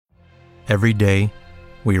Every day,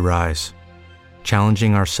 we rise,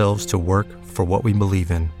 challenging ourselves to work for what we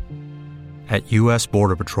believe in. At U.S.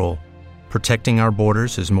 Border Patrol, protecting our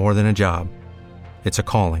borders is more than a job. It's a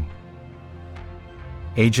calling.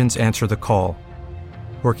 Agents answer the call,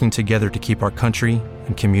 working together to keep our country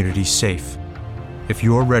and communities safe. If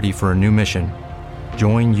you're ready for a new mission,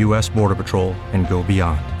 join U.S. Border Patrol and go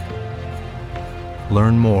beyond.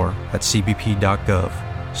 Learn more at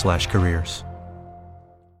cbp.gov/careers.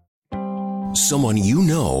 Someone you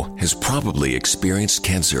know has probably experienced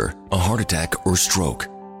cancer, a heart attack, or stroke.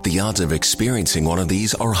 The odds of experiencing one of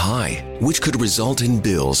these are high, which could result in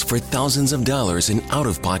bills for thousands of dollars in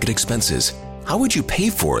out-of-pocket expenses. How would you pay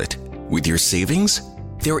for it? With your savings?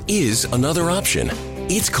 There is another option.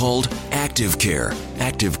 It's called Active Care.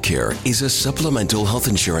 Active Care is a supplemental health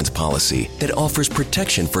insurance policy that offers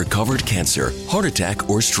protection for covered cancer, heart attack,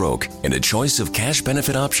 or stroke, and a choice of cash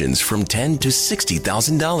benefit options from $10,000 to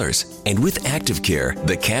 $60,000. And with Active Care,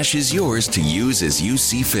 the cash is yours to use as you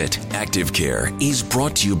see fit. Active Care is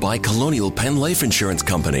brought to you by Colonial Penn Life Insurance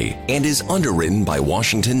Company and is underwritten by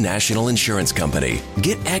Washington National Insurance Company.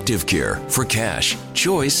 Get Active Care for cash,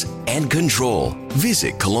 choice, and control.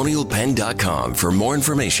 Visit colonialpenn.com for more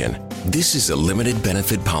information. This is a limited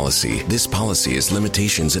benefit policy. This policy has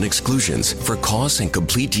limitations and exclusions. For costs and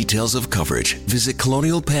complete details of coverage, visit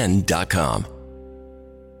colonialpenn.com.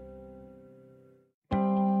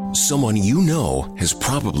 Someone you know has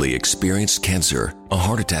probably experienced cancer, a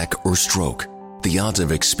heart attack, or stroke. The odds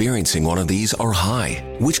of experiencing one of these are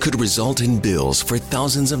high, which could result in bills for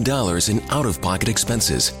thousands of dollars in out-of-pocket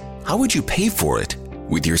expenses. How would you pay for it?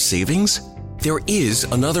 With your savings? There is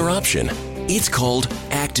another option. It's called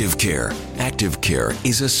Active Care. Active Care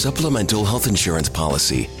is a supplemental health insurance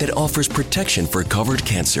policy that offers protection for covered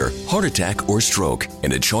cancer, heart attack, or stroke,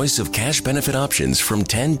 and a choice of cash benefit options from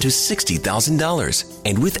 $10,000 to $60,000.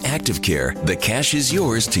 And with Active Care, the cash is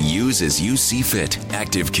yours to use as you see fit.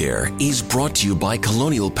 Active Care is brought to you by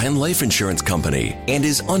Colonial Penn Life Insurance Company and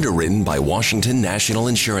is underwritten by Washington National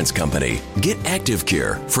Insurance Company. Get Active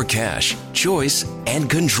Care for cash, choice, and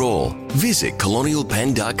control. Visit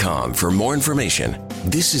colonialpenn.com for more information.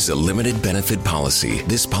 This is a limited benefit policy.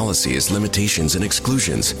 This policy has limitations and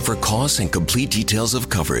exclusions. For costs and complete details of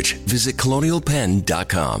coverage, visit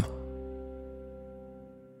colonialpenn.com.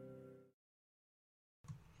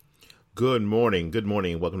 Good morning. Good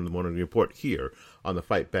morning. Welcome to the Morning Report here on the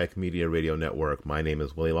Fight Back Media Radio Network. My name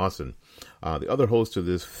is Willie Lawson. The other host of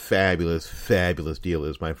this fabulous deal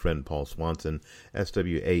is my friend Paul Swanson,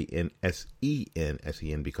 Swansen,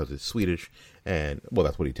 because it's Swedish. And, well,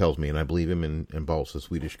 that's what he tells me, and I believe him, and Paul's a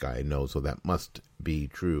Swedish guy, I know, so that must be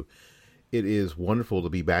true. It is wonderful to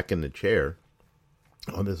be back in the chair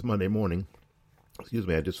on this Monday morning. Excuse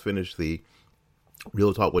me, I just finished the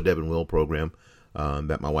Real Talk with Deb and Will program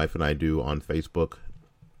that my wife and I do on Facebook.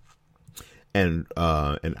 And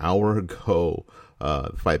an hour ago,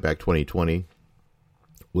 Fight Back 2020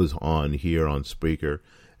 was on here on Spreaker,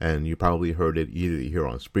 and you probably heard it either here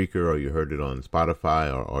on Spreaker or you heard it on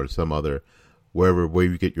Spotify or some other, where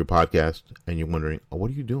you get your podcast, and you're wondering, oh, what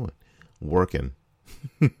are you doing? Working.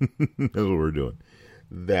 That's what we're doing.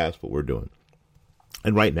 That's what we're doing.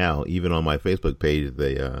 And right now, even on my Facebook page,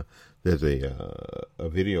 there's a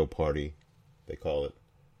video party, they call it,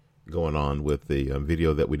 going on with the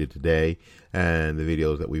video that we did today and the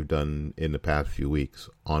videos that we've done in the past few weeks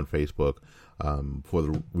on Facebook for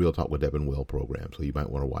the Real Talk with Deb and Will program. So you might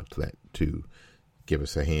want to watch that too. Give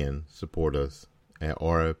us a hand, support us,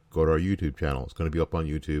 or go to our YouTube channel. It's going to be up on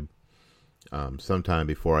YouTube sometime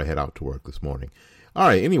before I head out to work this morning. All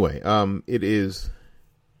right, anyway, it is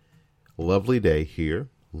a lovely day here.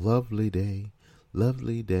 Lovely day.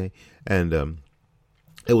 And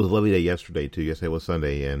it was a lovely day yesterday, too. Yesterday was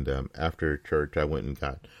Sunday, and after church, I went and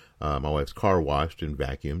got my wife's car washed and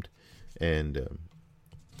vacuumed. And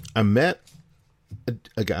I met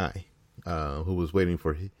a guy who was waiting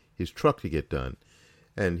for his truck to get done.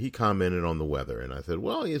 And he commented on the weather, and I said,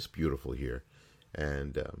 well, it's beautiful here.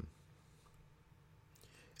 And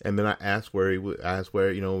then I asked where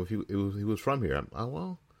if he was from here.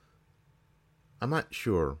 I'm not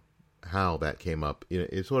sure how that came up.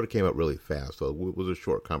 It sort of came up really fast, so it was a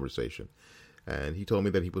short conversation. And he told me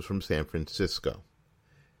that he was from San Francisco.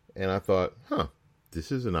 And I thought,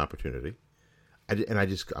 this is an opportunity.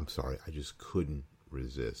 I'm sorry, I just couldn't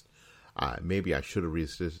resist. Maybe I should have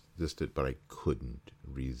resisted, but I couldn't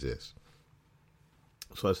resist.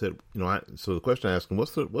 So I said, so the question I asked him,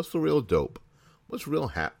 what's the real dope? What's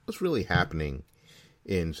really happening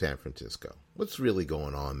in San Francisco? What's really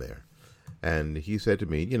going on there? And he said to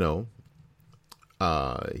me, he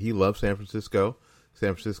loves San Francisco.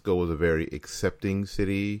 San Francisco was a very accepting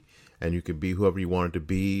city, and you could be whoever you wanted to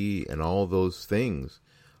be, and all those things.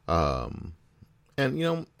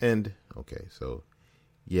 Okay, so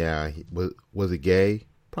yeah, was it gay?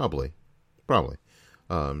 Probably.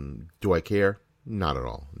 Do I care? Not at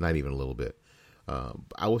all. Not even a little bit.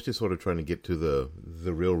 I was just sort of trying to get to the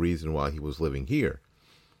real reason why he was living here,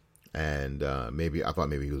 and maybe I thought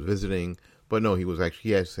maybe he was visiting, but no,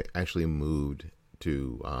 he actually moved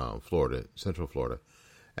to Florida, Central Florida,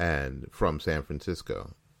 and from San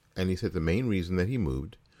Francisco, and he said the main reason that he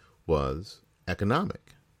moved was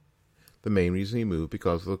economic. The main reason he moved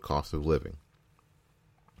because of the cost of living.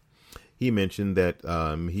 He mentioned that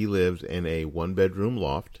he lives in a 1-bedroom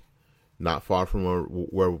loft, not far from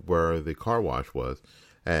where the car wash was,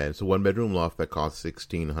 and it's a 1-bedroom loft that costs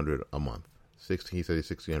 $1,600 a month. He said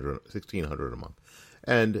 $1,600 a month,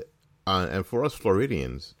 and for us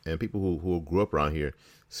Floridians and people who grew up around here,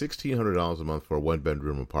 $1,600 a month for a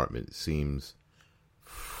 1-bedroom apartment seems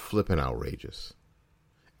flippin' outrageous.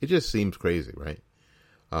 It just seems crazy, right?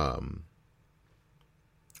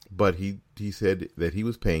 But he said that he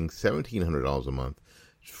was paying $1,700 a month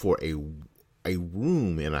for a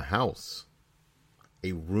room in a house.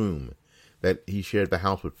 A room that he shared the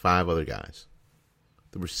house with 5 other guys.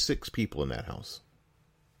 There were 6 people in that house.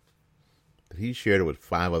 But he shared it with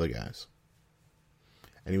 5 other guys.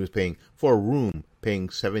 And he was paying for a room, paying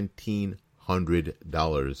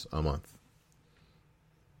 $1,700 a month.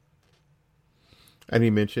 And he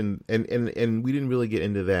mentioned, and we didn't really get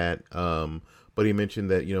into that, but he mentioned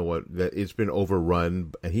that, that it's been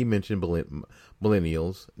overrun. And he mentioned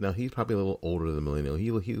millennials. Now, he's probably a little older than millennial. He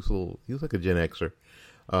was like a Gen Xer,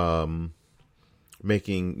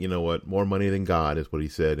 making, more money than God is what he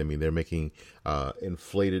said. I mean, they're making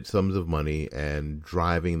inflated sums of money and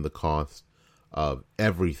driving the cost of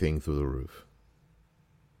everything through the roof.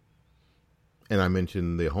 And I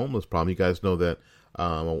mentioned the homeless problem. You guys know that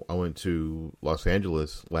I went to Los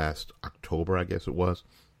Angeles last October, I guess it was.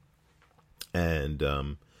 And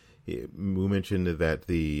we mentioned that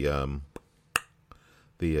the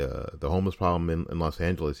homeless problem in Los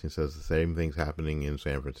Angeles, he says the same thing's happening in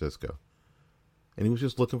San Francisco. And he was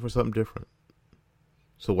just looking for something different.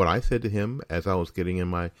 So what I said to him as I was getting in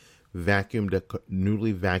my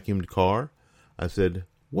newly vacuumed car, I said,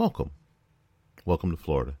 welcome to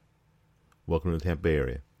Florida. Welcome to the Tampa Bay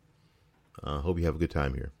area. Hope you have a good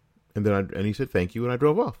time here. And he said, thank you. And I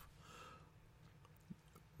drove off.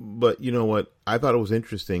 But you know what? I thought it was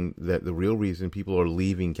interesting that the real reason people are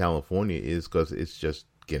leaving California is because it's just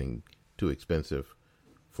getting too expensive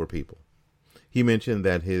for people. He mentioned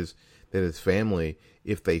that his family,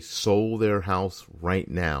 if they sold their house right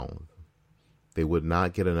now, they would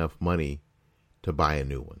not get enough money to buy a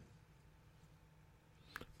new one.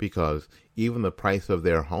 Because even the price of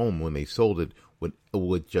their home when they sold it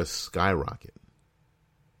would just skyrocket.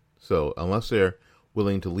 So unless they're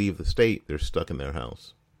willing to leave the state, they're stuck in their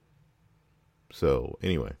house. So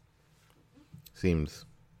anyway, seems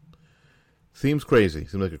crazy.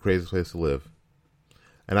 Seems like a crazy place to live.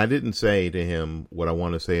 And I didn't say to him what I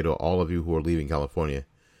want to say to all of you who are leaving California.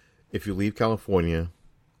 If you leave California,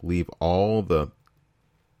 leave all the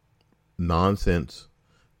nonsense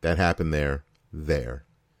that happened there.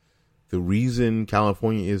 The reason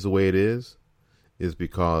California is the way it is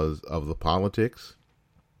because of the politics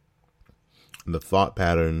and the thought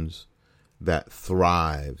patterns that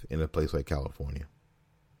thrive in a place like California.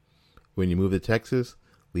 When you move to Texas,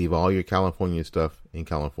 leave all your California stuff in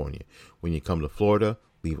California. When you come to Florida,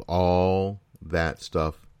 leave all that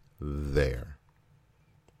stuff there.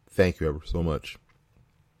 Thank you ever so much.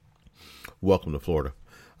 Welcome to Florida.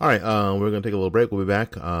 All right, we're going to take a little break. We'll be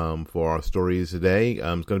back for our stories today.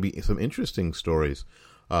 It's going to be some interesting stories,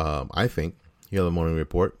 I think, here on the Morning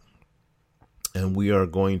Report. And we're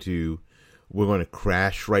going to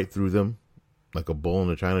crash right through them like a bull in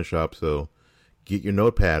a china shop. So get your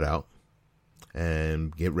notepad out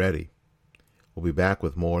and get ready. We'll be back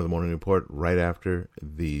with more of the Morning Report right after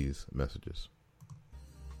these messages.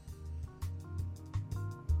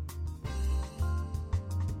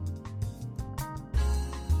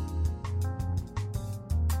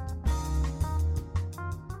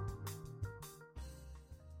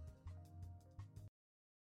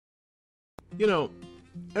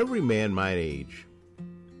 Every man my age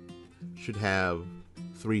should have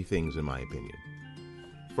 3 things, in my opinion.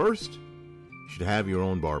 First, you should have your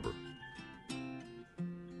own barber.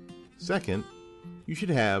 Second, you should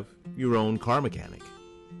have your own car mechanic.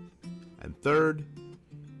 And third,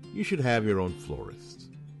 you should have your own florist.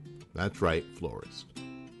 That's right, florist.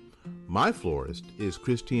 My florist is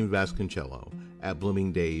Christine Vasconcello at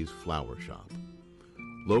Blooming Days Flower Shop.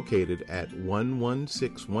 located at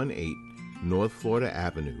 11618 North Florida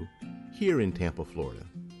Avenue, here in Tampa, Florida.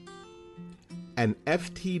 An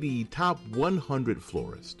FTD Top 100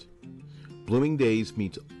 florist, Blooming Days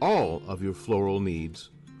meets all of your floral needs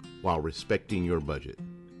while respecting your budget.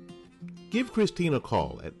 Give Christine a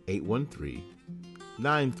call at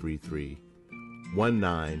 813-933-1942.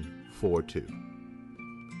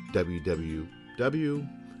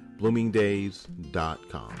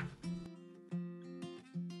 www.bloomingdays.com.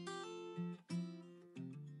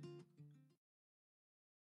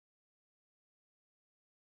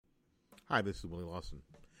 Hi, this is Willie Lawson.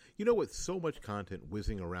 You know, with so much content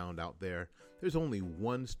whizzing around out there, there's only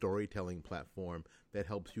one storytelling platform that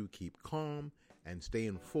helps you keep calm and stay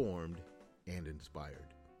informed and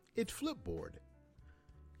inspired. It's Flipboard.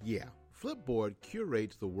 Yeah, Flipboard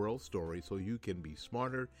curates the world's story so you can be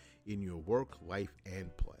smarter in your work, life,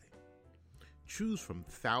 and play. Choose from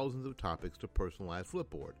thousands of topics to personalize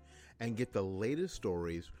Flipboard and get the latest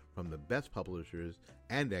stories from the best publishers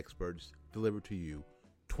and experts delivered to you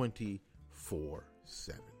 24/7.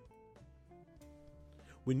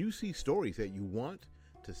 When you see stories that you want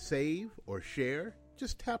to save or share,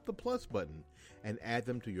 just tap the plus button and add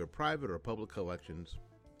them to your private or public collections.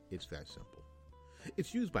 It's that simple.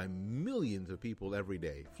 It's used by millions of people every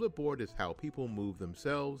day. Flipboard is how people move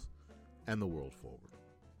themselves and the world forward.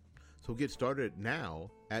 So get started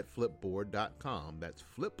now at flipboard.com. That's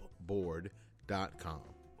flipboard.com.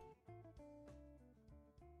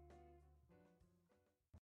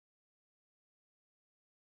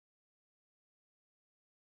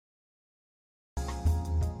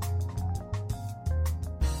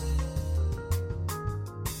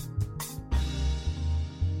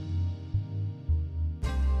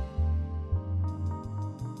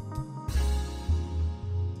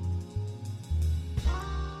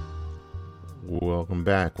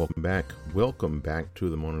 Welcome back to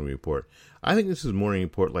the Morning Report. I think this is Morning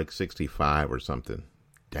Report like 65 or something.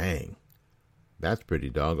 Dang. That's pretty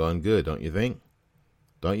doggone good, don't you think?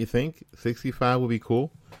 Don't you think 65 would be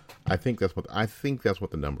cool? I think that's what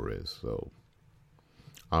the number is. So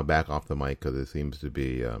I'll back off the mic because it seems to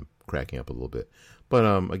be cracking up a little bit.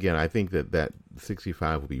 But again, I think that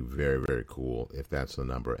 65 would be very, very cool if that's the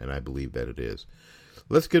number, and I believe that it is.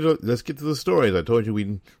 Let's get to the stories. I told you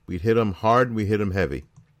we'd hit them hard and we hit them heavy.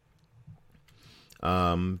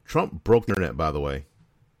 Trump broke the internet, by the way.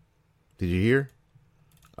 Did you hear?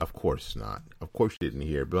 Of course not. Of course you didn't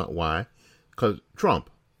hear. But why? Because Trump.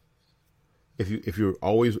 If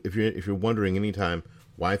you're wondering anytime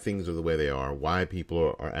why things are the way they are, why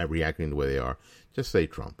people are reacting the way they are, just say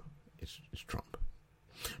Trump. It's Trump.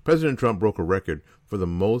 President Trump broke a record for the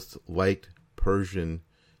most liked Persian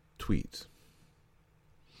tweets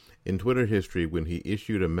in Twitter history when he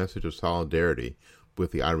issued a message of solidarity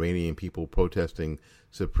with the Iranian people protesting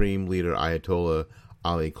Supreme Leader Ayatollah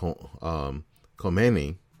Ali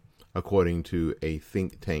Khamenei, according to a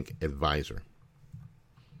think tank advisor.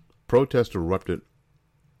 Protests erupted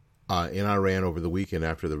in Iran over the weekend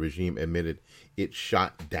after the regime admitted it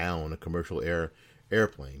shot down a commercial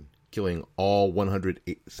airplane, killing all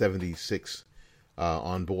 176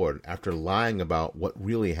 on board after lying about what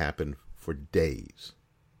really happened for days.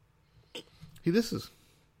 See, this is,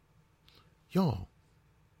 y'all,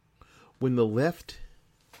 when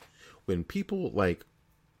people like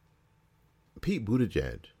Pete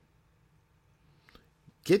Buttigieg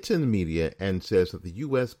gets in the media and says that the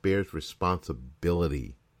U.S. bears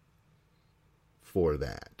responsibility for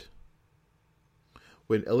that.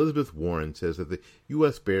 When Elizabeth Warren says that the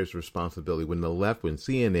U.S. bears responsibility, when the left, when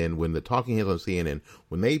CNN, when the talking heads on CNN,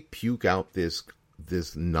 when they puke out this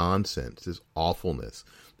nonsense, this awfulness,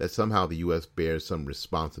 that somehow the U.S. bears some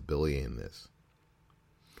responsibility in this.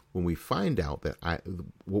 When we find out that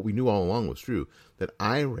what we knew all along was true, that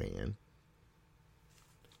Iran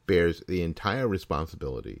bears the entire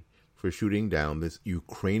responsibility for shooting down this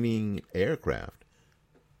Ukrainian aircraft,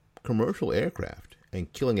 commercial aircraft,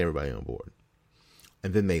 and killing everybody on board.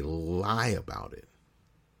 And then they lie about it.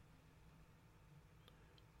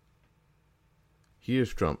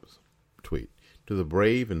 Here's Trump's tweet. To the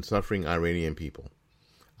brave and suffering Iranian people,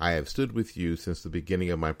 I have stood with you since the beginning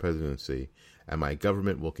of my presidency, and my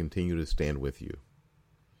government will continue to stand with you.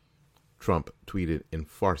 Trump tweeted in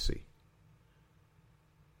Farsi.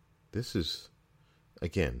 This is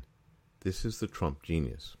the Trump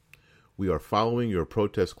genius. We are following your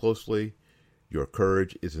protests closely. Your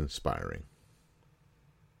courage is inspiring.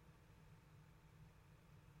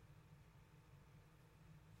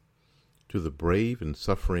 To the brave and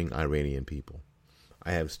suffering Iranian people,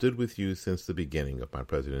 I have stood with you since the beginning of my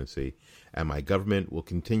presidency, and my government will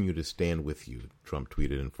continue to stand with you, Trump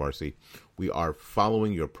tweeted in Farsi. We are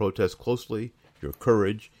following your protests closely. Your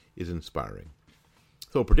courage is inspiring.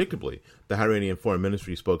 So, predictably, the Iranian Foreign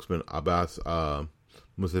Ministry spokesman Abbas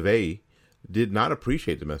Mousavi did not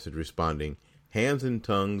appreciate the message, responding, "Hands and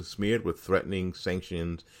tongues smeared with threatening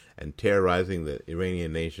sanctions and terrorizing the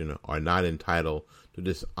Iranian nation are not entitled to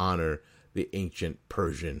dishonor the ancient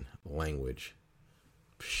Persian language."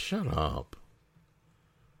 Shut up.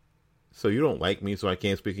 So you don't like me, so I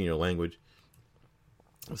can't speak in your language?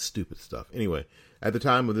 Stupid stuff. Anyway, at the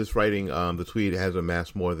time of this writing, the tweet has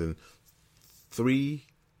amassed more than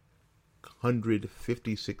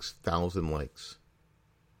 356,000 likes.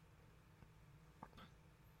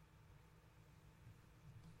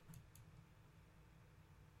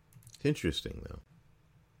 It's interesting, though.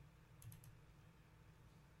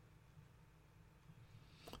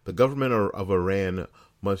 The government of Iran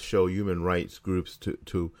must show human rights groups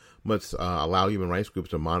allow human rights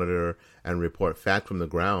groups to monitor and report facts from the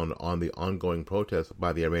ground on the ongoing protests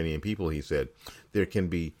by the Iranian people, he said. There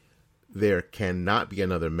cannot be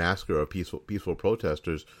another massacre of peaceful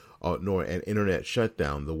protesters, nor an internet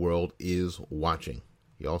shutdown. The world is watching.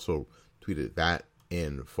 He also tweeted that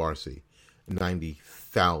in Farsi.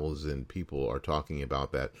 90,000 people are talking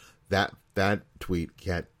about that. That tweet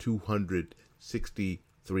got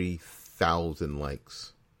 263,000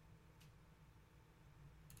 likes.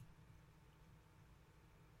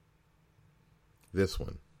 This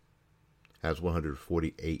one has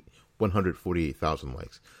 148,000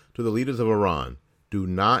 likes. To the leaders of Iran, do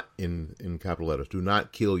not, in capital letters, do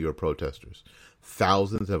not kill your protesters.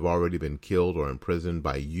 Thousands have already been killed or imprisoned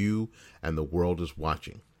by you, and the world is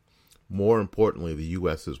watching. More importantly, the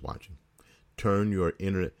U.S. is watching. Turn your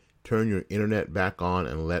internet back on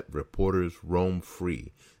and let reporters roam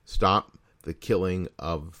free. Stop the killing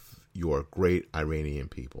of your great Iranian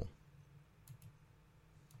people.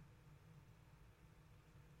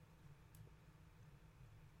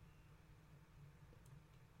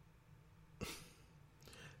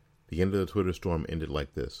 The end of the Twitter storm ended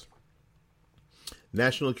like this.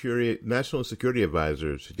 National Security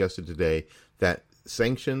Advisor suggested today that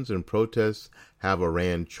sanctions and protests have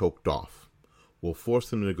Iran choked off. We'll force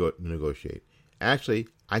them to negotiate. Actually,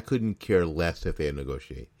 I couldn't care less if they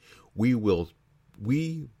negotiate. We will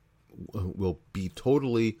be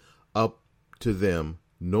totally up to them.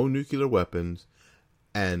 No nuclear weapons,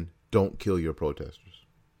 and don't kill your protesters.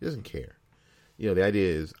 He doesn't care. You know, the idea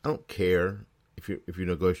is, I don't care if you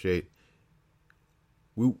negotiate.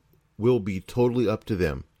 We will be totally up to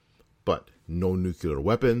them, but no nuclear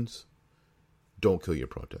weapons. Don't kill your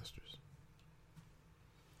protesters.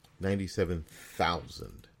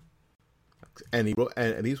 97,000. And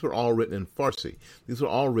these were all written in Farsi. These were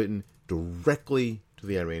all written directly to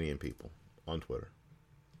the Iranian people on Twitter.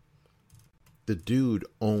 The dude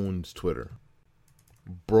owns Twitter.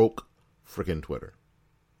 Broke frickin' Twitter.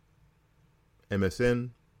 MSN,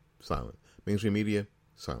 silent. Mainstream media,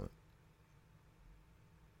 silent.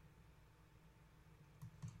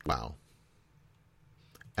 Wow.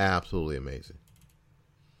 Absolutely amazing.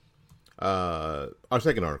 Our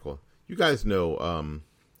second article. You guys know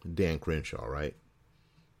Dan Crenshaw, right?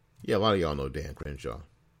 Yeah, a lot of y'all know Dan Crenshaw.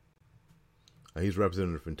 He's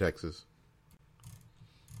representative from Texas.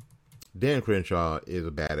 Dan Crenshaw is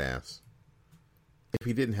a badass. If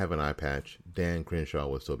he didn't have an eye patch, Dan Crenshaw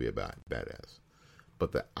would still be a badass.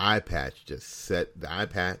 But the eye patch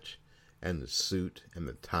and the suit and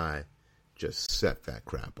the tie just set that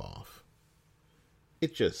crap off.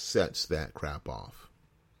 It just sets that crap off.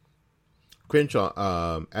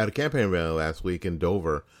 Crenshaw, at a campaign rally last week in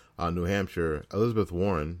Dover, New Hampshire, Elizabeth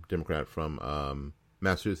Warren, Democrat from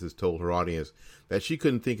Massachusetts, told her audience that she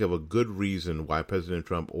couldn't think of a good reason why President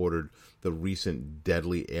Trump ordered the recent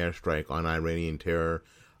deadly airstrike on Iranian terror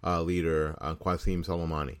leader Qasem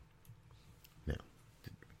Soleimani. Now,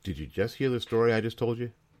 did you just hear the story I just told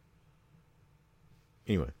you?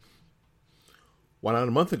 Anyway, why not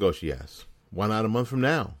a month ago, she asked. Why not a month from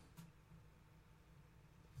now?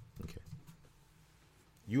 Okay.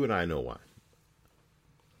 You and I know why.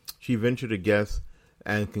 She ventured a guess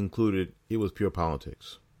and concluded it was pure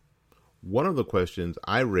politics. One of the questions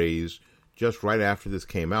I raised just right after this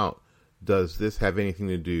came out, does this have anything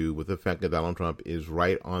to do with the fact that Donald Trump is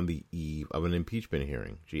right on the eve of an impeachment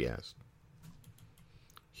hearing? She asked.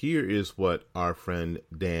 Here is what our friend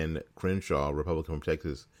Dan Crenshaw, Republican from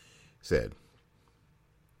Texas, said.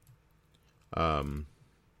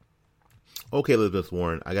 Okay, Elizabeth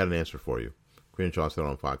Warren, I got an answer for you. Crenshaw said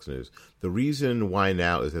on Fox News. The reason why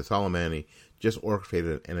now is that Soleimani just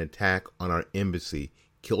orchestrated an attack on our embassy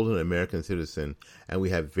killed an American citizen, and we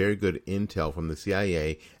have very good intel from the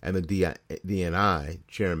CIA and the DNI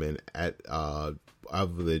chairman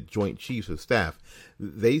of the Joint Chiefs of Staff.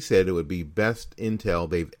 They said it would be best intel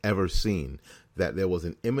they've ever seen, that there was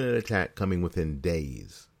an imminent attack coming within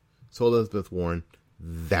days. So Elizabeth Warren,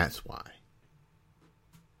 that's why.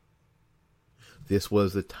 This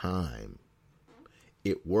was the time.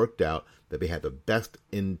 It worked out that they had the best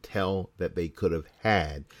intel that they could have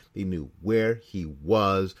had. They knew where he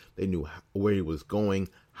was. They knew where he was going,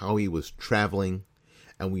 how he was traveling.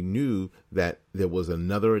 And we knew that there was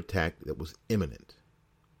another attack that was imminent.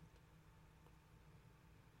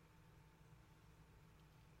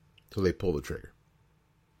 So they pulled the trigger.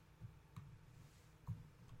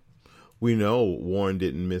 We know Warren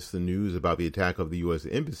didn't miss the news about the attack of the U.S.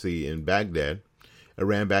 Embassy in Baghdad.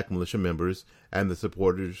 Iran-backed militia members and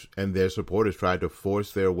their supporters tried to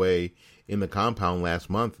force their way in the compound last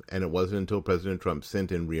month, and it wasn't until President Trump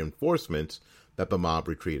sent in reinforcements that the mob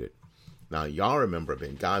retreated. Now, y'all remember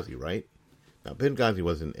Benghazi, right? Now, Benghazi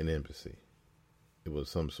wasn't an embassy. It was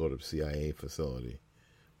some sort of CIA facility.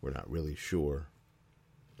 We're not really sure.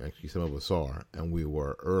 Actually, some of us are, and we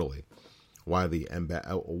were early. Why the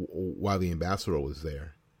ambassador was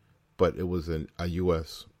there, but it was a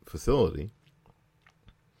U.S. facility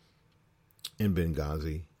in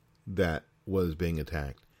Benghazi that was being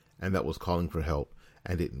attacked and that was calling for help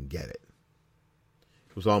and didn't get it.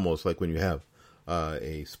 It was almost like when you have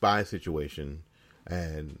a spy situation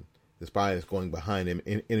and the spy is going behind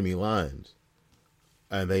enemy lines,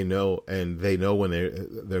 and they know when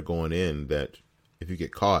they're going in that if you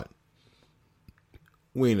get caught,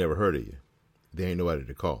 we ain't never heard of you. There ain't nobody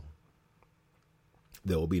to call.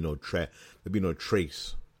 There will be no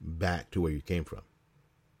trace back to where you came from.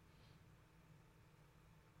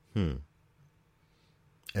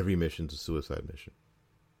 Every mission's a suicide mission.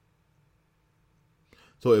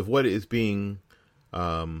 So if what is being, wait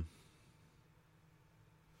a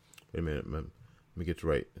minute, let me get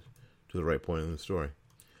to the right point in the story.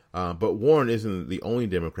 But Warren isn't the only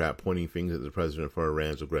Democrat pointing fingers at the president for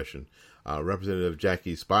Iran's aggression. Representative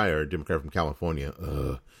Jackie Speier, Democrat from California,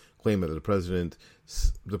 claimed that the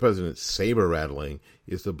president's saber rattling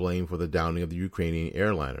is to blame for the downing of the Ukrainian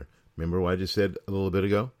airliner. Remember what I just said a little bit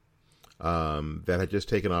ago? That had just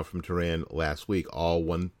taken off from Tehran last week. All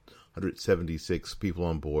 176 people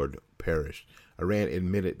on board perished. Iran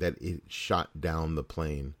admitted that it shot down the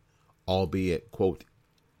plane, albeit, quote,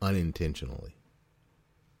 unintentionally.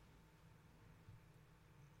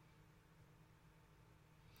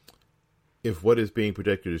 If what is being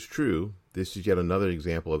projected is true, this is yet another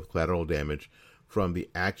example of collateral damage from the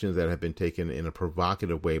actions that have been taken in a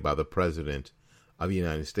provocative way by the President of the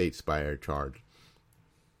United States, Speier charged.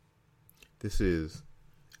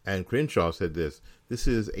 And Crenshaw said this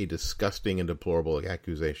is a disgusting and deplorable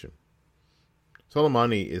accusation.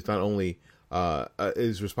 Soleimani is not only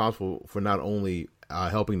is responsible for not only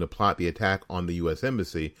helping to plot the attack on the U.S.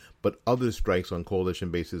 Embassy, but other strikes on coalition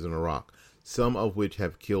bases in Iraq, some of which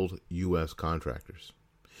have killed U.S. contractors.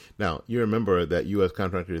 Now, you remember that U.S.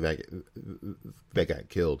 contractor that got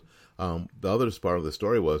killed. The other part of the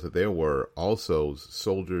story was that there were also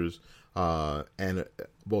soldiers, and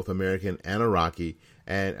both American and Iraqi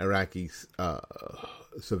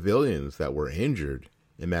civilians that were injured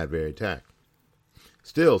in that very attack.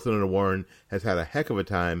 Still, Senator Warren has had a heck of a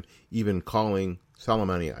time even calling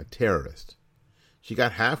Soleimani a terrorist. She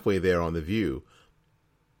got halfway there on The View,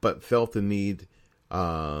 but felt the need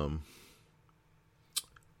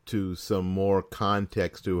to some more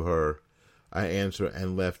context to her answer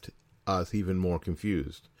and left us even more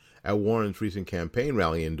confused. At Warren's recent campaign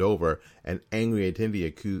rally in Dover, an angry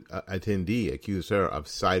attendee accused her of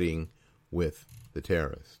siding with the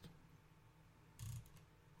terrorist.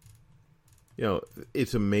 You know,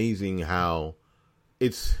 it's amazing how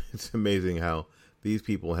these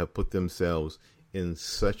people have put themselves in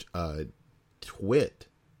such a twist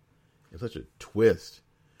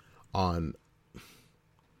on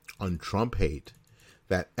Trump hate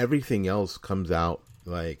that everything else comes out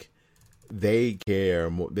like they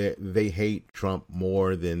care more. They hate Trump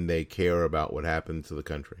more than they care about what happened to the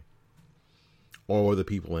country or the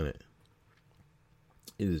people in it.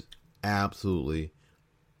 It is absolutely,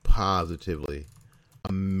 positively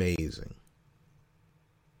amazing.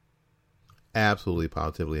 Absolutely,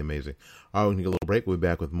 positively amazing. All right, we're going to take a little break. We'll be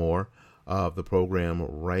back with more of the program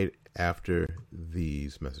right after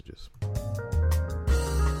these messages.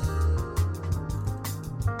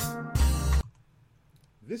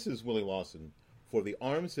 This is Willie Lawson for the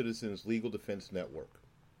Armed Citizens Legal Defense Network.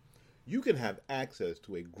 You can have access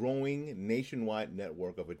to a growing nationwide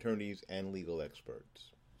network of attorneys and legal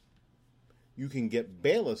experts. you can get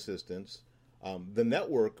bail assistance. The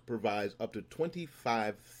network provides up to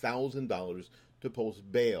 $25,000 to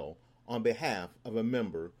post bail on behalf of a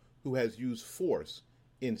member who has used force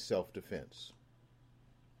in self-defense.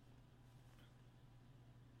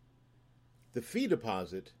 The fee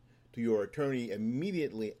deposit to your attorney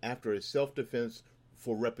immediately after a self-defense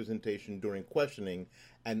for representation during questioning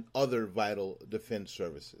and other vital defense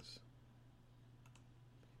services.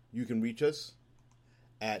 You can reach us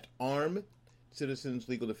at Armed Citizens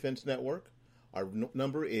Legal Defense Network. Our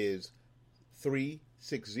number is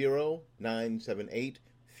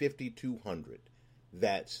 360-978-5200.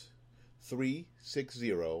 That's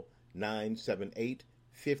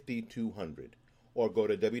 360-978-5200. Or go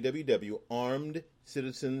to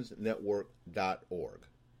www.armedcitizensnetwork.org.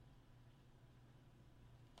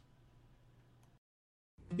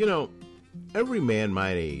 You know, every man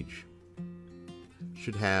my age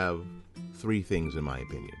should have three things, in my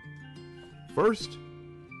opinion. First,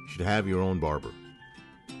 you should have your own barber.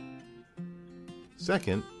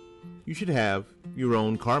 Second, you should have your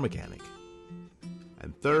own car mechanic.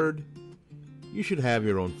 And third, you should have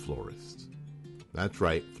your own florist. That's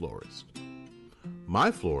right, florist.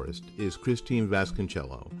 My florist is Christine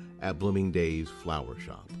Vasconcello at Blooming Days Flower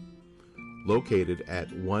Shop, located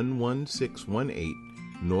at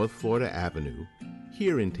 11618 North Florida Avenue,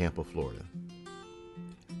 here in Tampa, Florida.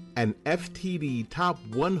 An FTD Top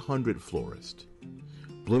 100 florist,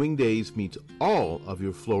 Blooming Days meets all of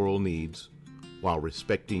your floral needs while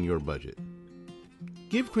respecting your budget.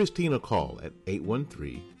 Give Christine a call at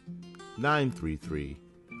 813-933-1942.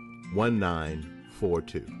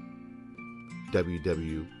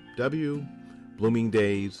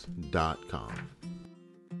 www.bloomingdays.com.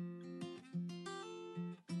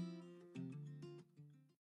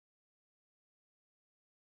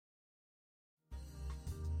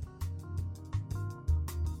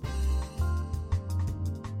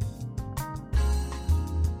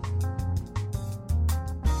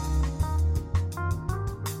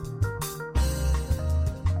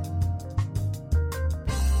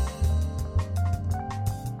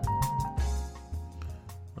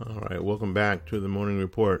 Welcome back to the Morning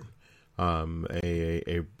Report,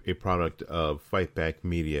 a product of Fight Back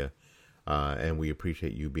Media, and we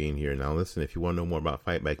appreciate you being here. Now, listen, if you want to know more about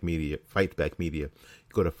Fight Back Media,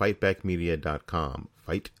 go to fightbackmedia.com,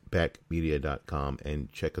 fightbackmedia.com,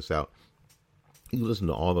 and check us out. You can listen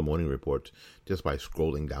to all the morning reports just by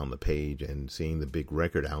scrolling down the page and seeing the big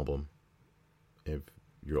record album, if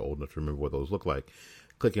you're old enough to remember what those look like.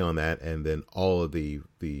 Clicking on that, and then all of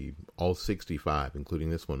all 65,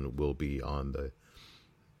 including this one, will be on the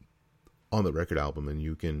record album, and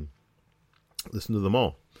you can listen to them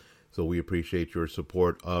all. So we appreciate your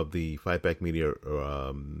support of the Fight Back Media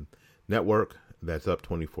network. That's up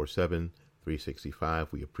 24/7,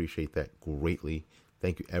 365. We appreciate that greatly.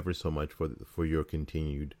 Thank you ever so much for your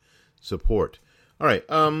continued support. All right.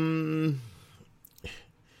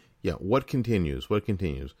 Yeah. What continues?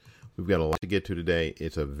 We've got a lot to get to today.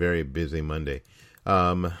 It's a very busy Monday.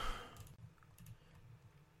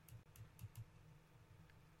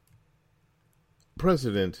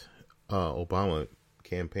 President Obama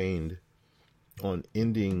campaigned on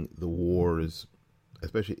ending the wars,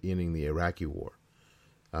 especially ending the Iraqi war.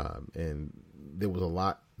 And there was a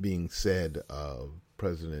lot being said of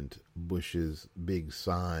President Bush's big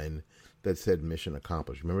sign that said mission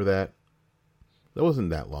accomplished. Remember that? That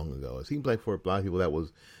wasn't that long ago. It seems like for a lot of people that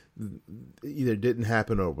was either didn't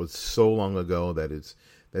happen or was so long ago that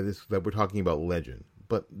we're talking about legend.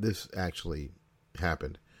 But this actually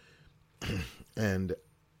happened. And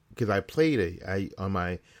because I played on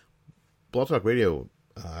my Blog Talk Radio,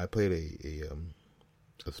 I played a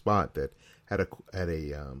spot that had a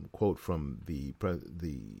quote from the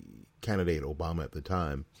candidate Obama at the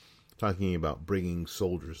time, talking about bringing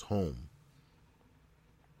soldiers home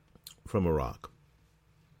from Iraq.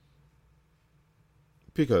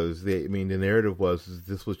 Because the narrative was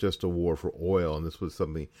this was just a war for oil, and this was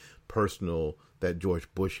something personal that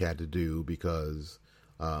George Bush had to do because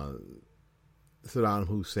Saddam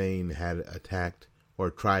Hussein had attacked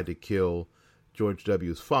or tried to kill George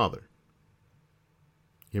W.'s father.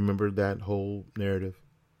 You remember that whole narrative?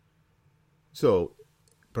 So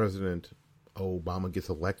President Obama gets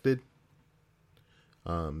elected.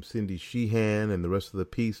 Cindy Sheehan and the rest of the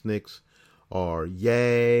peaceniks are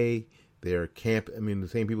yay. They're the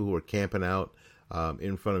same people who were camping out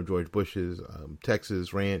in front of George Bush's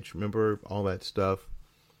Texas ranch. Remember all that stuff?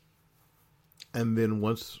 And then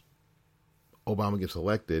once Obama gets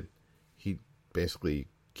elected, he basically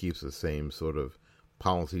keeps the same sort of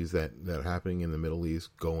policies that are happening in the Middle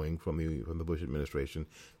East going from the Bush administration.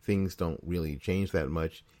 Things don't really change that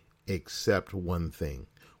much. except one thing.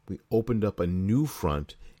 We opened up a new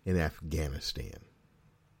front in Afghanistan.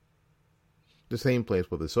 The same place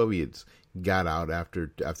where the Soviets got out after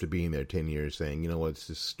being there 10 years, saying, you know what, it's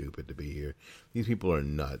just stupid to be here. These people are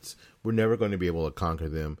nuts. We're never going to be able to conquer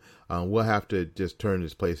them. We'll have to just turn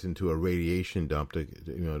this place into a radiation dump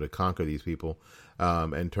to conquer these people,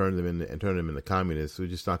 and turn them into communists.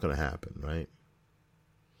 It's just not going to happen, right?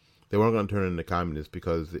 They weren't going to turn into communists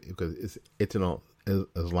because it's an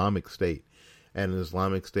Islamic state, and an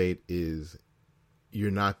Islamic state is, you're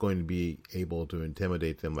not going to be able to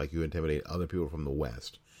intimidate them like you intimidate other people from the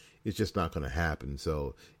West. It's just not going to happen.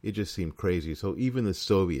 So it just seemed crazy. So even the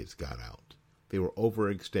Soviets got out. They were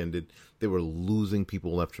overextended. They were losing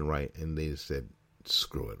people left and right. And they just said,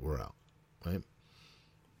 screw it, we're out. Right?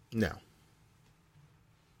 Now,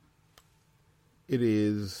 it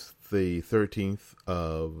is the 13th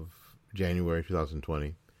of January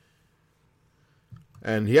 2020.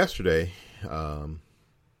 And yesterday, the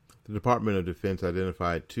Department of Defense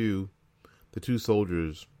identified the two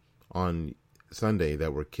soldiers on Sunday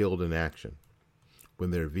that were killed in action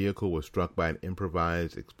when their vehicle was struck by an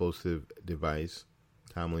improvised explosive device,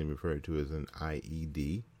 commonly referred to as an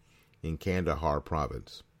IED, in Kandahar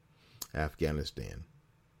province, Afghanistan.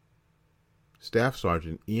 Staff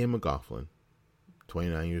Sergeant Ian McLaughlin,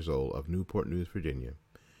 29 years old, of Newport News, Virginia,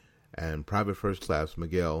 and Private First Class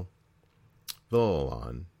Miguel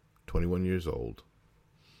Villalon, 21 years old,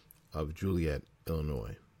 of Joliet,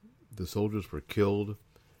 Illinois. The soldiers were killed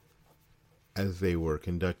as they were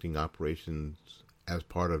conducting operations as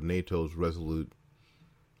part of NATO's Resolute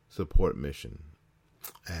Support Mission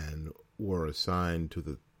and were assigned to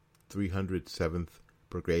the 307th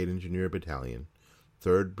Brigade Engineer Battalion,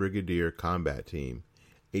 3rd Brigadier Combat Team,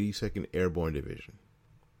 82nd Airborne Division.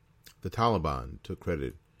 The Taliban took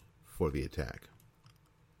credit for the attack.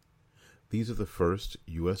 These are the first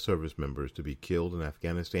U.S. service members to be killed in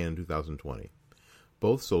Afghanistan in 2020.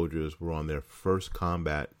 Both soldiers were on their first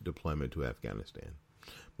combat deployment to Afghanistan.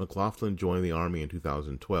 McLaughlin joined the Army in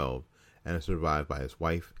 2012 and is survived by his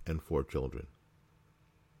wife and 4 children.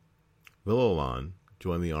 Villalon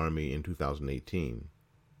joined the Army in 2018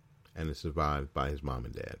 and is survived by his mom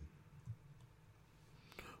and dad.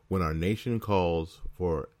 When our nation calls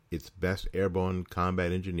for its best airborne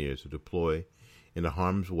combat engineers to deploy into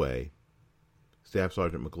harm's way, Staff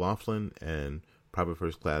Sergeant McLaughlin and Private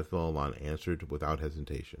First Class Villalon answered without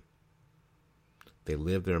hesitation. They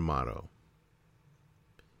lived their motto,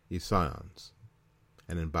 Essence,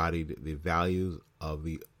 and embodied the values of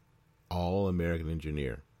the all-American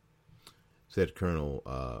engineer, said Colonel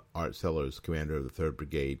Art Sellers, commander of the 3rd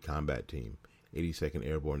Brigade Combat Team, 82nd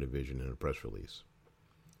Airborne Division, in a press release.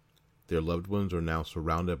 Their loved ones are now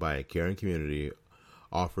surrounded by a caring community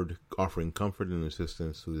offering comfort and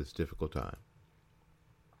assistance through this difficult time.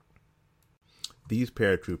 These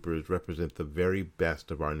paratroopers represent the very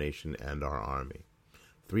best of our nation and our Army.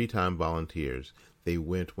 3-time volunteers, they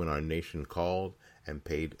went when our nation called and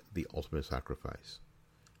paid the ultimate sacrifice.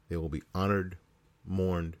 They will be honored,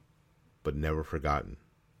 mourned, but never forgotten.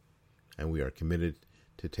 And we are committed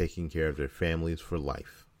to taking care of their families for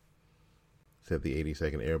life, said the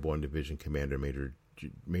 82nd Airborne Division Commander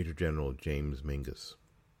Major General James Mingus.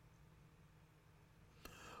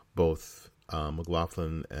 Both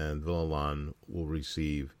McLaughlin and Villalon will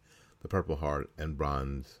receive the Purple Heart and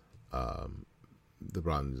Bronze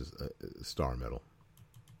Star Medal.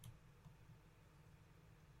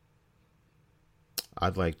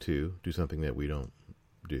 I'd like to do something that we don't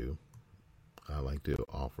do. I'd like to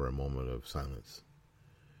offer a moment of silence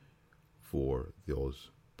for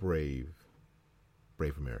those brave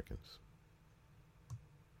Americans.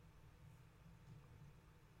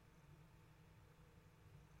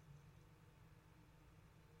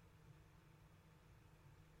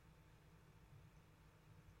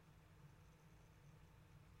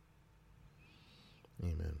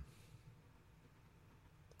 Amen.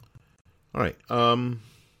 All right.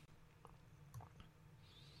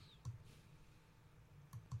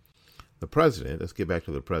 The president. Let's get back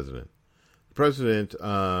to the president. The president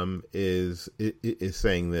is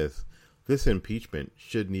saying this. This impeachment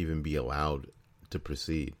shouldn't even be allowed to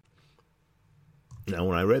proceed. Now,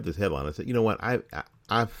 when I read this headline, I said, you know what?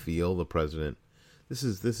 I feel the president. This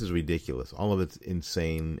is ridiculous. All of it's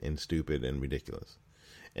insane and stupid and ridiculous.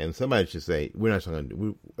 And somebody should say, we're not going to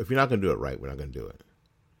do. If you're not going to do it right, we're not going to do it.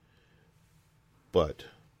 But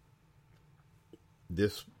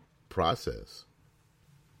this process,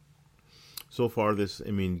 so far,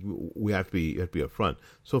 we have to be upfront.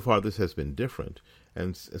 So far, this has been different,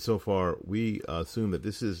 and so far, we assume that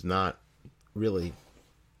this is not really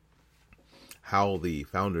how the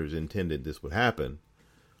founders intended this would happen.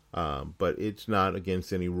 But it's not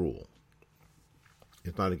against any rule.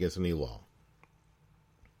 It's not against any law.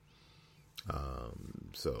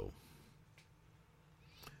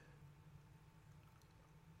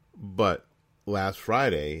 But last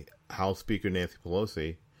Friday, House Speaker Nancy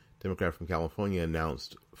Pelosi, Democrat from California,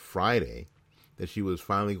 announced Friday that she was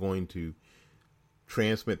finally going to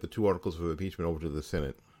transmit the 2 articles of impeachment over to the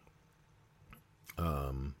Senate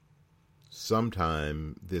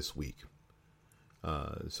sometime this week.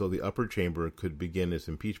 So the upper chamber could begin its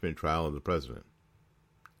impeachment trial of the president.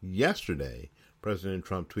 Yesterday, President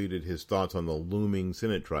Trump tweeted his thoughts on the looming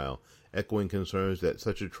Senate trial, echoing concerns that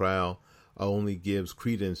such a trial only gives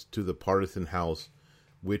credence to the partisan House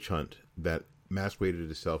witch hunt that masqueraded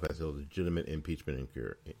itself as a legitimate impeachment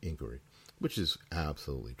inquiry, which is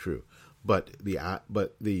absolutely true. But the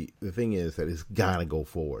thing is that it's got to go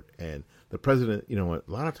forward. And the president, you know what,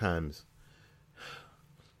 a lot of times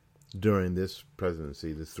during this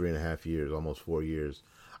presidency, this 3.5 years, almost 4 years,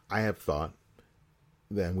 I have thought,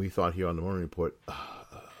 then we thought here on the Morning Report,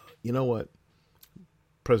 you know what,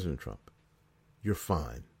 President Trump, you're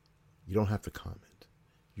fine. You don't have to comment.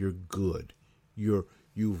 You're good.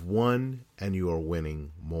 You've won and you are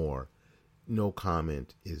winning more. No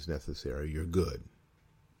comment is necessary. You're good.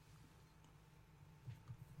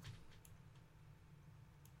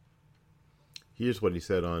 Here's what he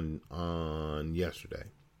said on yesterday.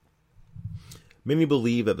 Many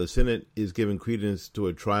believe that the Senate is giving credence to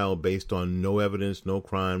a trial based on no evidence, no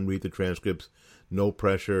crime, read the transcripts, no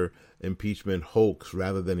pressure, impeachment hoax,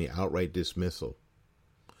 rather than the outright dismissal.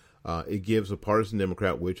 It gives a partisan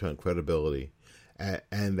Democrat witch hunt credibility,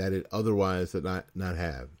 and that it otherwise did not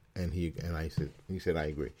have. And he said, I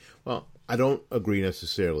agree. Well, I don't agree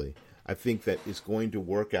necessarily. I think that it's going to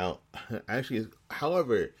work out. Actually,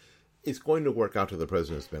 however, it's going to work out to the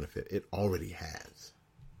president's benefit. It already has.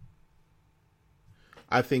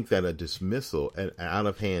 I think that a dismissal, an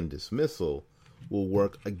out-of-hand dismissal, will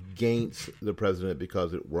work against the president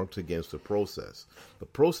because it works against the process. The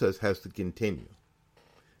process has to continue.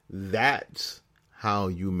 That's how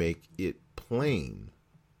you make it plain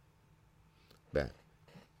that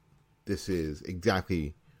this is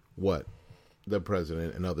exactly what the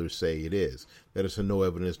president and others say it is. That it's a no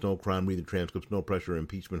evidence, no crime, read the transcripts, no pressure,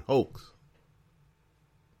 impeachment hoax.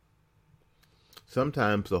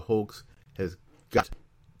 Sometimes the hoax has got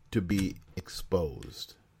to be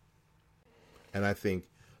exposed. And I think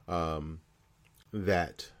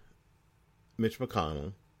that Mitch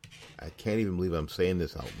McConnell, I can't even believe I'm saying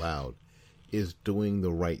this out loud, is going to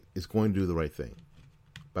do the right thing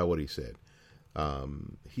by what he said.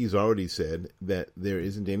 He's already said that there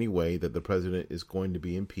isn't any way that the president is going to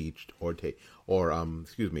be impeached or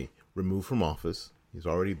removed from office. He's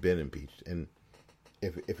already been impeached. And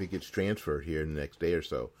if it gets transferred here in the next day or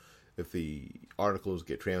so, if the articles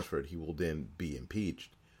get transferred, he will then be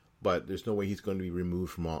impeached. But there's no way he's going to be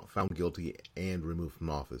found guilty and removed from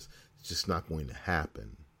office. It's just not going to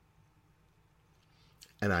happen.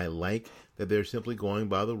 And I like that they're simply going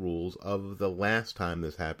by the rules of the last time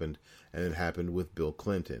this happened, and it happened with Bill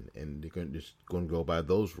Clinton. And they're just going to go by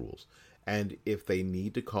those rules. And if they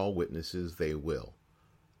need to call witnesses, they will.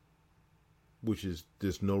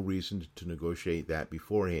 There's no reason to negotiate that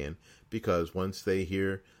beforehand, because once they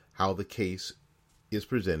hear how the case is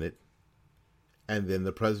presented, and then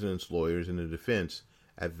the president's lawyers in the defense,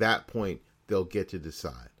 at that point, they'll get to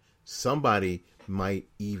decide. Somebody might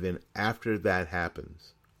even, after that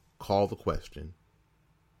happens, call the question,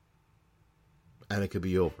 and it could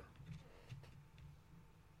be over.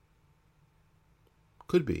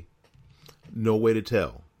 Could be. No way to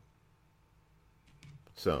tell.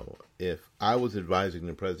 So, if I was advising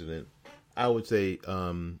the president, I would say,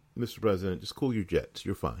 Mr. President, just cool your jets.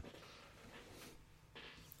 You're fine.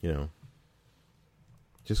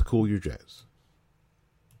 Just cool your jets.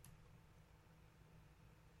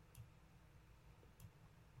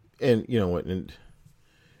 And you know what? And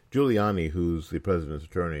Giuliani, who's the president's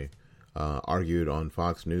attorney, argued on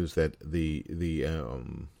Fox News that the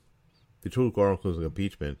two articles of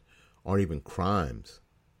impeachment aren't even crimes,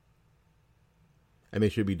 and they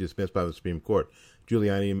should be dismissed by the Supreme Court.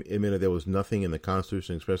 Giuliani admitted there was nothing in the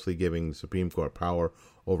Constitution expressly giving the Supreme Court power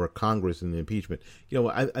over Congress in the impeachment.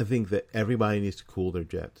 I think that everybody needs to cool their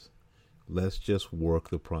jets. Let's just work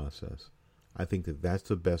the process. I think that that's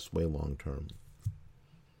the best way long term.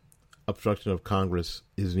 Obstruction of Congress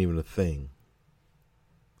isn't even a thing.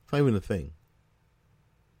 It's not even a thing.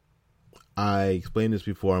 I explained this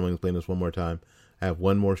before. I'm going to explain this one more time. I have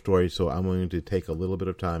one more story, so I'm going to take a little bit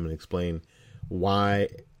of time and explain why,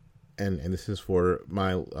 and this is for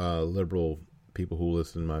my liberal people who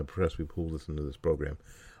listen, my press people who listen to this program,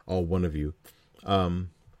 all one of you.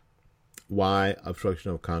 why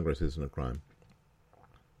obstruction of Congress isn't a crime.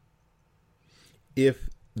 If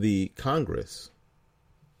the Congress,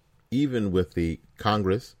 even with the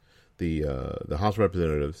Congress, the House of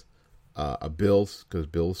Representatives, bills, because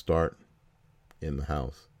bills start in the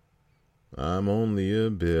House. I'm only a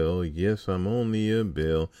bill, yes, I'm only a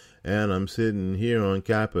bill, and I'm sitting here on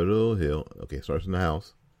Capitol Hill. Okay, it starts in the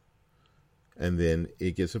House, and then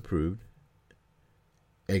it gets approved.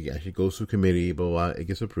 It actually goes through committee, but it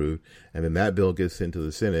gets approved, and then that bill gets sent to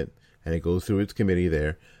the Senate, and it goes through its committee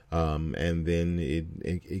there, and then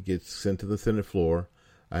it gets sent to the Senate floor,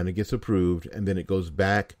 and it gets approved, and then it goes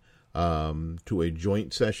back to a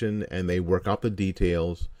joint session, and they work out the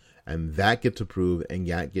details, and that gets approved, and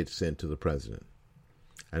that gets sent to the president.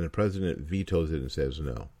 And the president vetoes it and says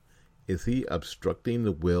no. Is he obstructing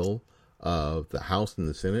the will of the House and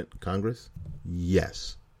the Senate, Congress?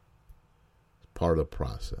 Yes. It's part of the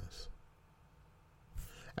process.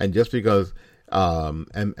 And just because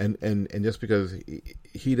and just because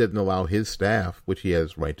he doesn't allow his staff, which he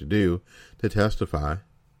has right to do, to testify,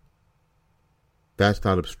 that's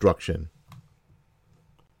not obstruction.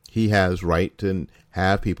 He has right to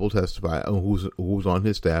have people testify on who's on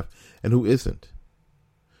his staff and who isn't.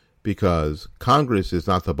 Because Congress is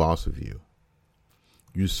not the boss of you.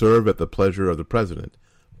 You serve at the pleasure of the president.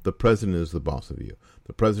 The president is the boss of you.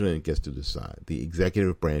 The president gets to decide. The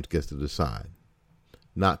executive branch gets to decide.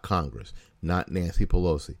 Not Congress. Not Nancy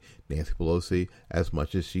Pelosi. Nancy Pelosi, as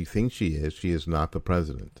much as she thinks she is not the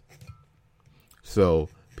president. So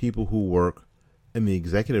people who work in the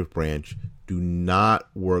executive branch do not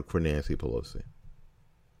work for Nancy Pelosi.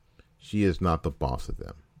 She is not the boss of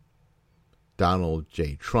them. Donald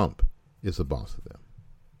J. Trump is the boss of them.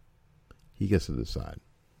 He gets to decide.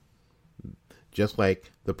 Just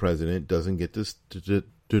like the president doesn't get to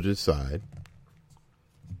decide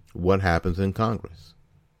what happens in Congress.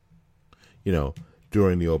 You know,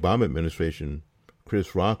 during the Obama administration,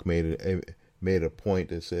 Chris Rock made a point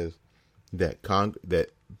that says that that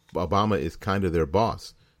Obama is kind of their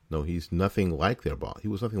boss. No, he's nothing like their boss. He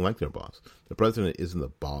was nothing like their boss. The president isn't the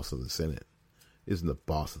boss of the Senate, isn't the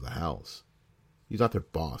boss of the House. He's not their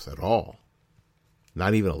boss at all.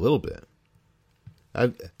 Not even a little bit.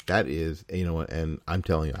 That is, you know, and I'm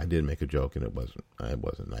telling you, I did make a joke, and it wasn't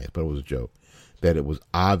nice, but it was a joke, that it was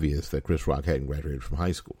obvious that Chris Rock hadn't graduated from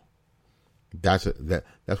high school.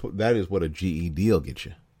 That is what a GED will get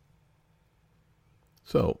you.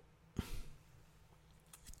 So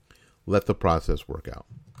let the process work out.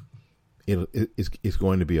 It's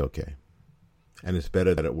going to be okay, and it's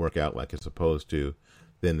better that it work out like it's supposed to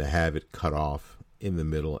than to have it cut off in the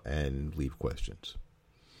middle and leave questions.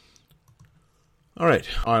 All right,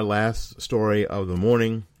 our last story of the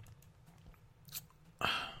morning.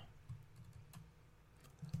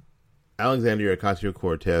 Alexandria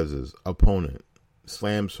Ocasio-Cortez's opponent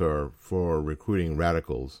slams her for recruiting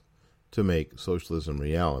radicals to make socialism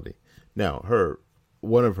reality. Now,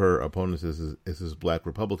 one of her opponents is this black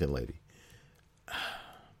Republican lady.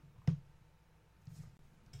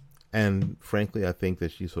 And frankly, I think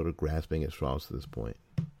that she's sort of grasping at straws to this point.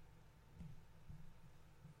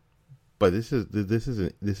 But this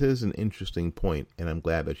is an interesting point, and I'm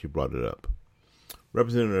glad that she brought it up.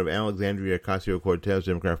 Representative Alexandria Ocasio-Cortez,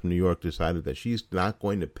 Democrat from New York, decided that she's not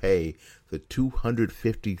going to pay the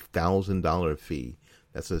 $250,000 fee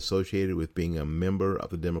that's associated with being a member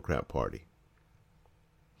of the Democrat Party.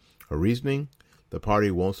 Her reasoning: the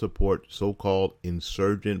party won't support so-called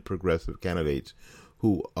insurgent progressive candidates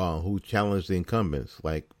who challenge the incumbents,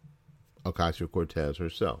 like Ocasio-Cortez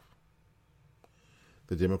herself.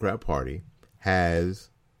 The Democrat Party has,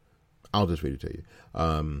 I'll just read it to you.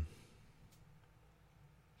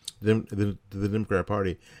 The Democrat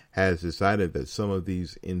Party has decided that some of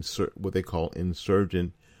these what they call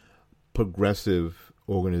insurgent progressive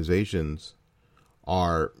organizations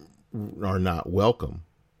are not welcome,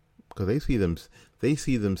 because they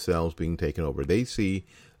see themselves being taken over. They see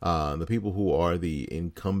the people who are the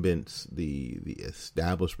incumbents, the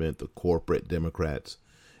establishment, the corporate Democrats,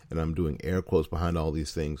 and I'm doing air quotes behind all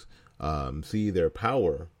these things, see their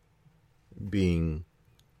power being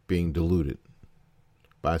diluted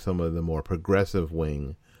by some of the more progressive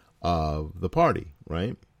wing of the party,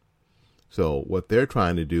 right? So what they're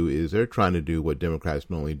trying to do is what Democrats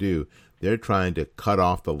normally do. They're trying to cut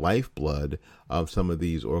off the lifeblood of some of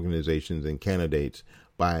these organizations and candidates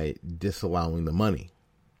by disallowing the money.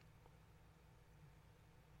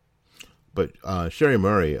 But Sherry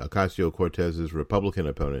Murray, Ocasio-Cortez's Republican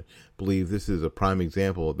opponent, believes this is a prime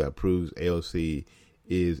example that proves AOC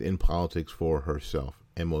is in politics for herself,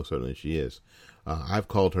 and most certainly she is. I've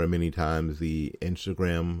called her many times the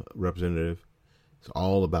Instagram representative. It's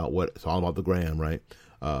all about the gram, right?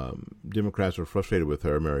 Democrats were frustrated with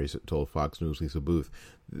her, Mary told Fox News' Lisa Booth.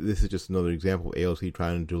 This is just another example of AOC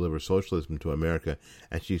trying to deliver socialism to America,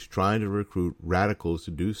 and she's trying to recruit radicals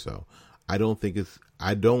to do so. I don't think it's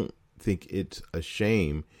a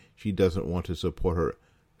shame she doesn't want to support her.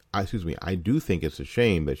 I do think it's a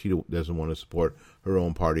shame that she doesn't want to support her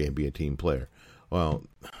own party and be a team player. Well,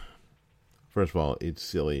 first of all, it's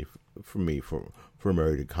silly for me for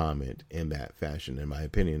Mary to comment in that fashion, in my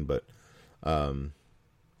opinion. But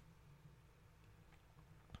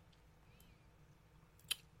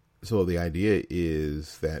so the idea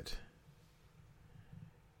is that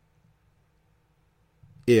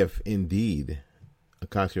if indeed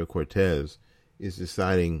Ocasio-Cortez is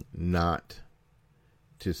deciding not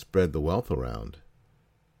to spread the wealth around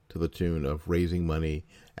to the tune of raising money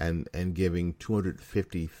and giving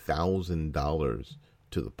 $250,000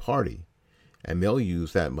 to the party, and they'll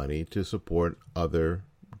use that money to support other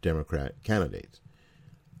Democrat candidates.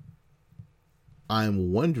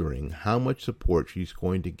 I'm wondering how much support she's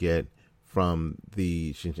going to get from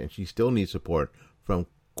and she still needs support from,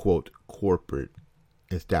 quote, corporate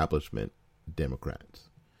establishment Democrats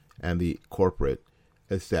and the corporate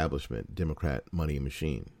establishment Democrat money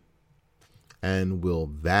machine. And will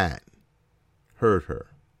that hurt her?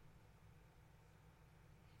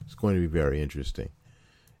 It's going to be very interesting.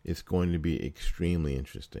 It's going to be extremely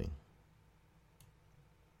interesting.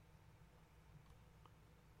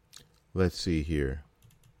 Let's see here.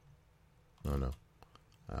 Oh, no.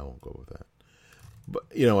 I won't go with that. But,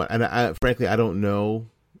 you know what? And frankly, I don't know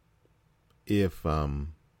if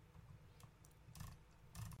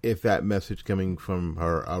that message coming from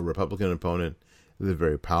her Republican opponent is a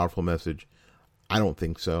very powerful message. I don't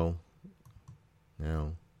think so.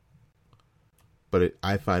 No. But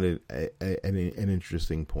I find it an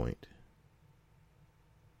interesting point.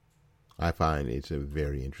 I find it's a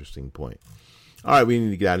very interesting point. All right, we need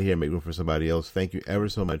to get out of here and make room for somebody else. Thank you ever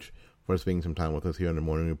so much for spending some time with us here on the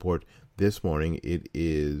Morning Report. This morning, it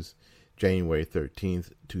is January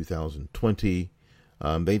 13th, 2020.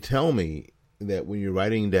 They tell me that when you're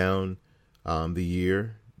writing down the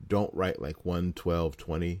year, don't write like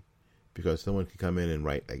 1/12/20, because someone can come in and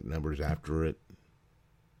write like numbers after it.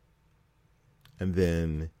 And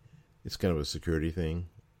then it's kind of a security thing.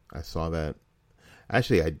 I saw that.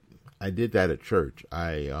 Actually, I did that at church.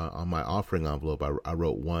 On my offering envelope, I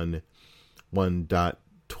wrote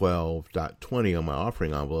 1/12/20 on my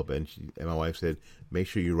offering envelope, and my wife said, "Make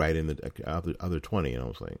sure you write in the other 20." And I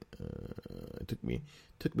was like, it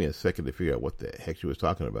took me a second to figure out what the heck she was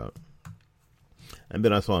talking about. And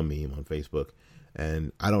then I saw a meme on Facebook,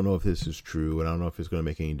 and I don't know if this is true, and I don't know if it's going to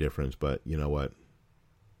make any difference, but you know what?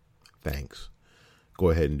 Thanks. Go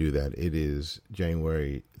ahead and do that. It is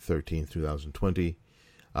January 13th, 2020.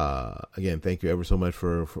 Again, thank you ever so much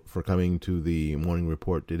for coming to the Morning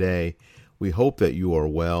Report today. We hope that you are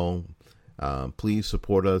well. Please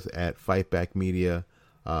support us at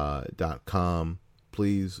fightbackmedia.com.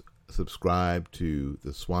 Please subscribe to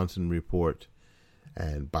the Swanson Report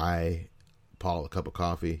and buy Paul a cup of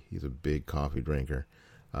coffee. He's a big coffee drinker.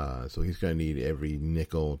 So he's going to need every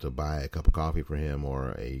nickel to buy a cup of coffee for him,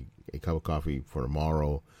 or a cup of coffee for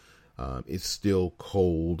tomorrow. It's still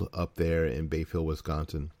cold up there in Bayfield,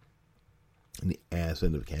 Wisconsin, in the ass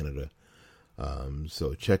end of Canada.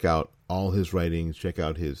 So check out all his writings. Check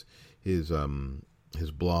out his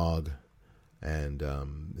blog and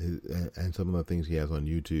some of the things he has on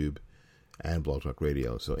YouTube and Blog Talk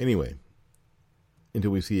Radio. So anyway,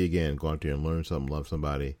 until we see you again, go out there and learn something, love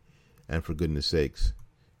somebody, and for goodness sakes,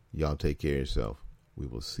 y'all take care of yourself. We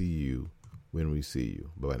will see you when we see you.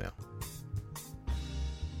 Bye-bye now.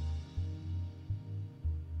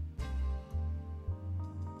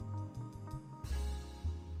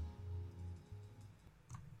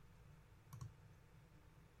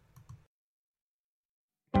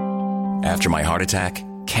 After my heart attack,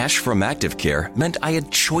 cash from ActiveCare meant I had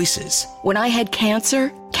choices. When I had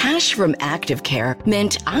cancer, cash from ActiveCare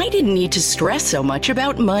meant I didn't need to stress so much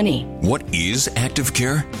about money. What is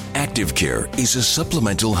ActiveCare? ActiveCare is a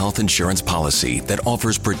supplemental health insurance policy that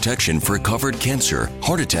offers protection for covered cancer,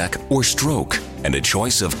 heart attack, or stroke, and a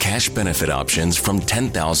choice of cash benefit options from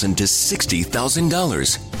 $10,000 to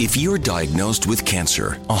 $60,000. If you're diagnosed with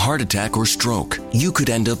cancer, a heart attack, or stroke, you could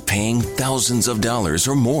end up paying thousands of dollars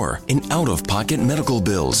or more in out-of-pocket medical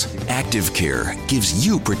bills. ActiveCare gives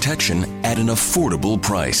you protection at an affordable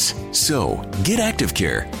price. So, get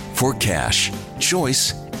ActiveCare for cash,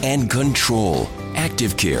 choice, and control.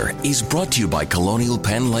 Active Care is brought to you by Colonial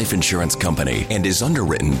Penn Life Insurance Company and is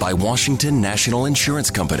underwritten by Washington National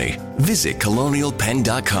Insurance Company. Visit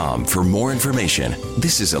colonialpenn.com for more information.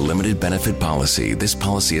 This is a limited benefit policy. This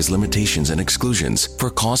policy has limitations and exclusions.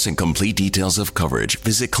 For costs and complete details of coverage,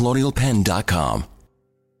 visit colonialpenn.com.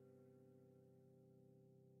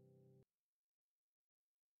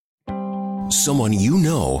 Someone you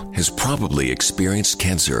know has probably experienced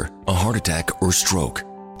cancer, a heart attack, or stroke.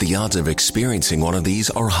 The odds of experiencing one of these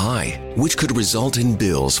are high, which could result in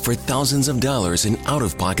bills for thousands of dollars in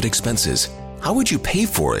out-of-pocket expenses. How would you pay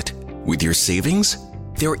for it? With your savings?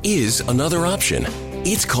 There is another option.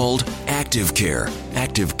 It's called Active Care.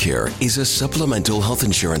 Active Care is a supplemental health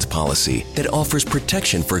insurance policy that offers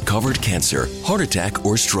protection for covered cancer, heart attack,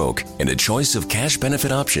 or stroke, and a choice of cash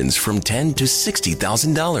benefit options from $10,000 to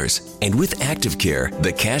 $60,000. And with Active Care,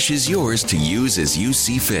 the cash is yours to use as you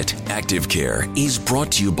see fit. Active Care is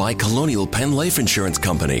brought to you by Colonial Penn Life Insurance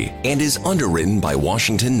Company and is underwritten by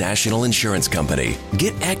Washington National Insurance Company.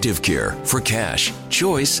 Get Active Care for cash,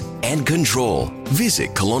 choice, and control.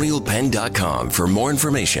 Visit colonialpenn.com for more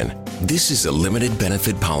information. This is a limited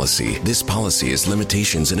benefit policy. This policy has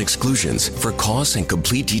limitations and exclusions. For costs and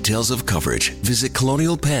complete details of coverage, visit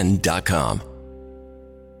colonialpenn.com.